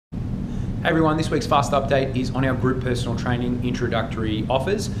Hey everyone, this week's fast update is on our group personal training introductory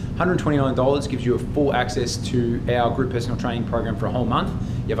offers. $129 gives you a full access to our group personal training program for a whole month.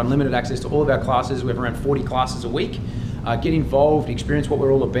 You have unlimited access to all of our classes. We have around 40 classes a week. Get involved, experience what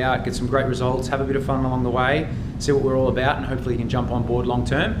we're all about, get some great results, have a bit of fun along the way, see what we're all about, and hopefully you can jump on board long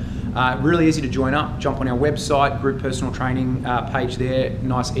term. Really easy to join up. Jump on our website, group personal training page there.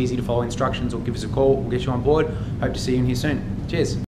 Nice, easy to follow instructions, or give us a call. We'll get you on board. Hope to see you in here soon. Cheers.